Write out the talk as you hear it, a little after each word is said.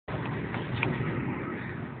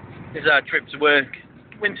This is our trip to work.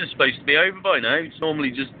 Winter's supposed to be over by now. It's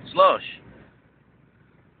normally just slush.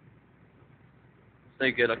 So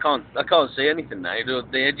good. I can't see anything now.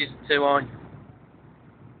 The edges are too high.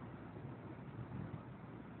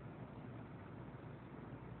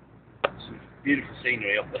 Some beautiful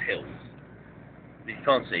scenery up the hills. You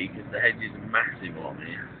can't see because the hedges are massive on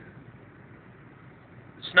here.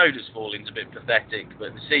 The snow just falling's a bit pathetic,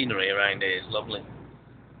 but the scenery around here is lovely.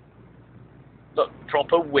 Look,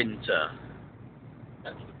 proper winter.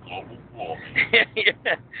 That's the global warming.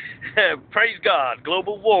 Yeah. Praise God,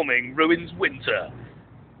 global warming ruins winter.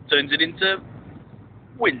 Turns it into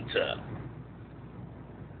winter.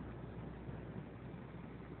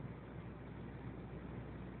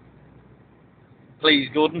 Please,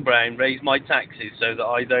 Gordon Brown, raise my taxes so that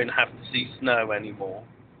I don't have to see snow anymore.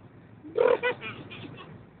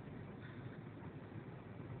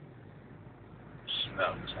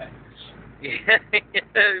 Snow tax. Yeah,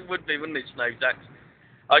 it would be, wouldn't it, snow tax?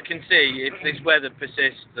 I can see, if this weather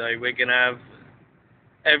persists, though, we're going to have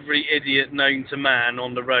every idiot known to man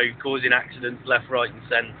on the road causing accidents left, right and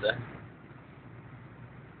centre.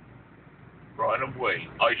 Right away,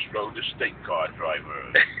 Ice Road estate car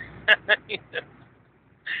driver.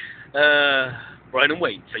 Brian and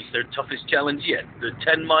Wade face their toughest challenge yet, the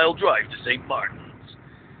 10-mile drive to St. Martin's.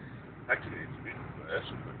 Actually, it's been worse.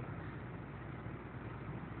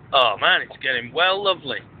 Oh man, it's getting well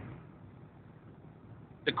lovely.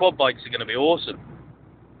 The quad bikes are going to be awesome.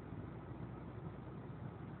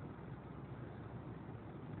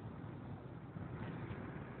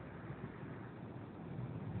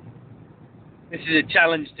 This is a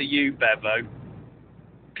challenge to you, Bevo.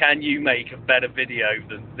 Can you make a better video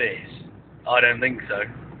than this? I don't think so.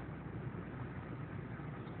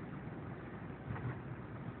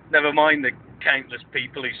 Never mind the countless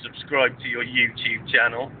people who subscribe to your YouTube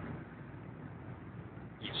channel.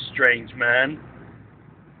 You strange man.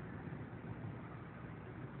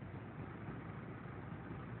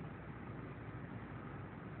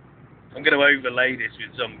 I'm going to overlay this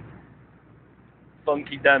with some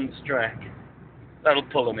funky dance track. That'll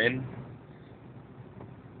pull them in.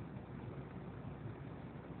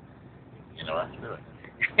 You know how to do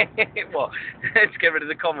it. What? Let's get rid of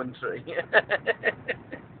the commentary.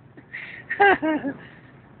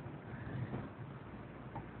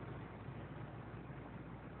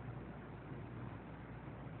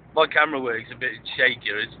 My camera works a bit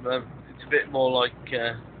shakier. It's a bit more like.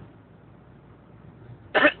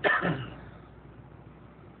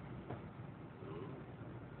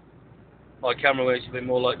 My camera works a bit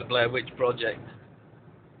more like the Blair Witch Project.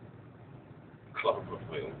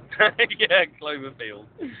 Cloverfield. Yeah, Cloverfield.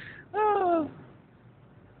 Oh.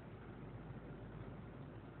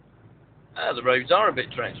 The roads are a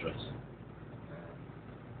bit treacherous.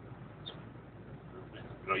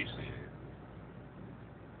 Gracie.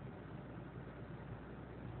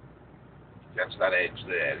 That's that edge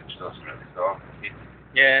there. It's not really dark.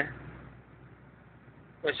 Yeah.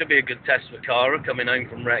 Well, this will be a good test for Cara coming home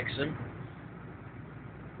from Wrexham.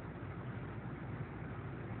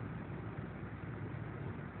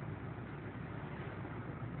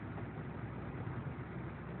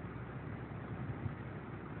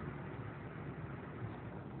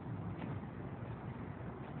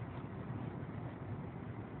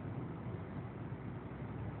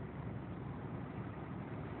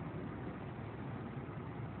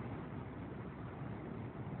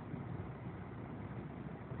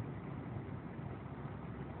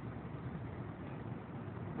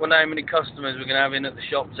 Wonder how many customers we're going to have in at the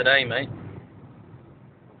shop today, mate.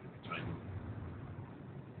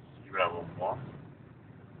 You have one.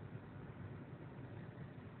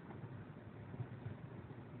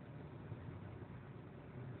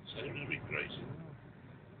 So it'll be Gracie.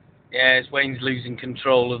 Yeah, it's Wayne's losing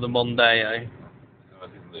control of the Mondeo. I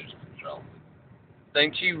didn't lose control.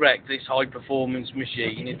 Don't you wreck this high-performance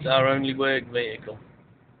machine. It's our only work vehicle.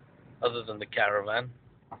 Other than the caravan.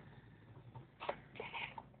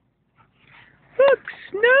 Look,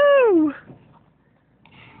 snow!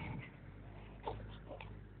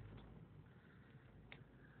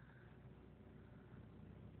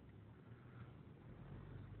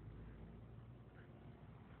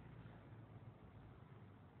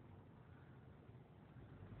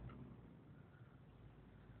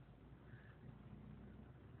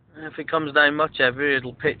 If it comes down much heavier,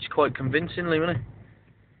 it'll pitch quite convincingly, won't it?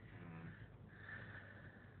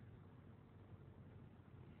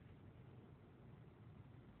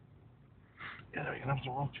 Yeah, you're gonna have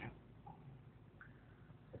to watch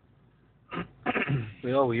it.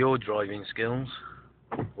 We are with your driving skills.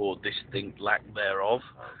 Or distinct lack thereof.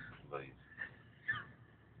 Oh, please.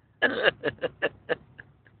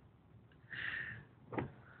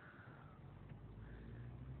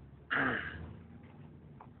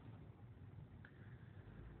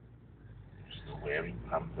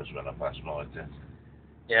 isn't it?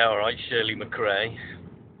 Yeah, alright, Shirley MacRae.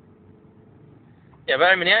 Yeah, but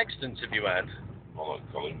how many accidents have you had? Well,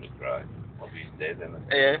 like Colin McRae. Well, he's dead, isn't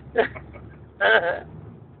Yeah. he?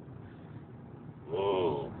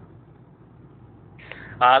 Whoa.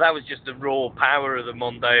 That was just the raw power of the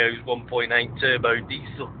Mondeo's 1.8 turbo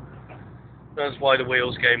diesel. That's why the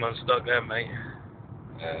wheels came unstuck there, mate.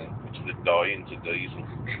 Which would die into diesel.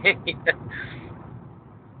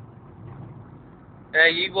 Yeah,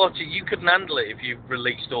 you watch it. You couldn't handle it if you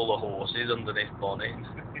released all the horses under this bonnet.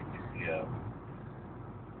 Yeah.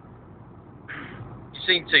 You've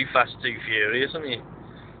seen Too Fast, Too Furious, haven't you?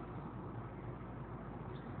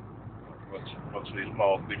 What's his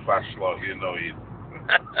multi fast like, you know you.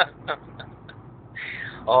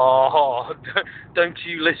 Oh, don't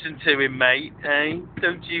you listen to him, mate, eh?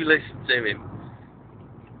 Don't you listen to him.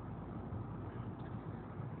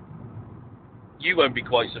 You won't be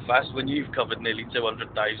quite so fast when you've covered nearly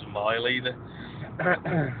 200,000 miles either.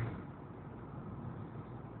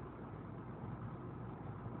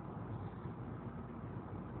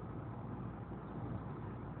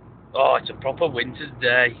 Oh, it's a proper winter's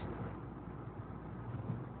day.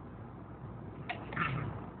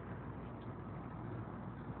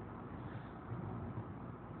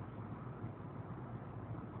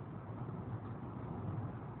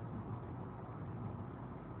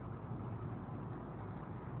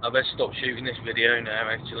 I best stop shooting this video now,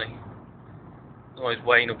 actually. Otherwise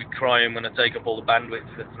Wayne will be crying when I take up all the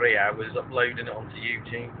bandwidth for 3 hours uploading it onto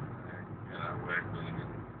YouTube.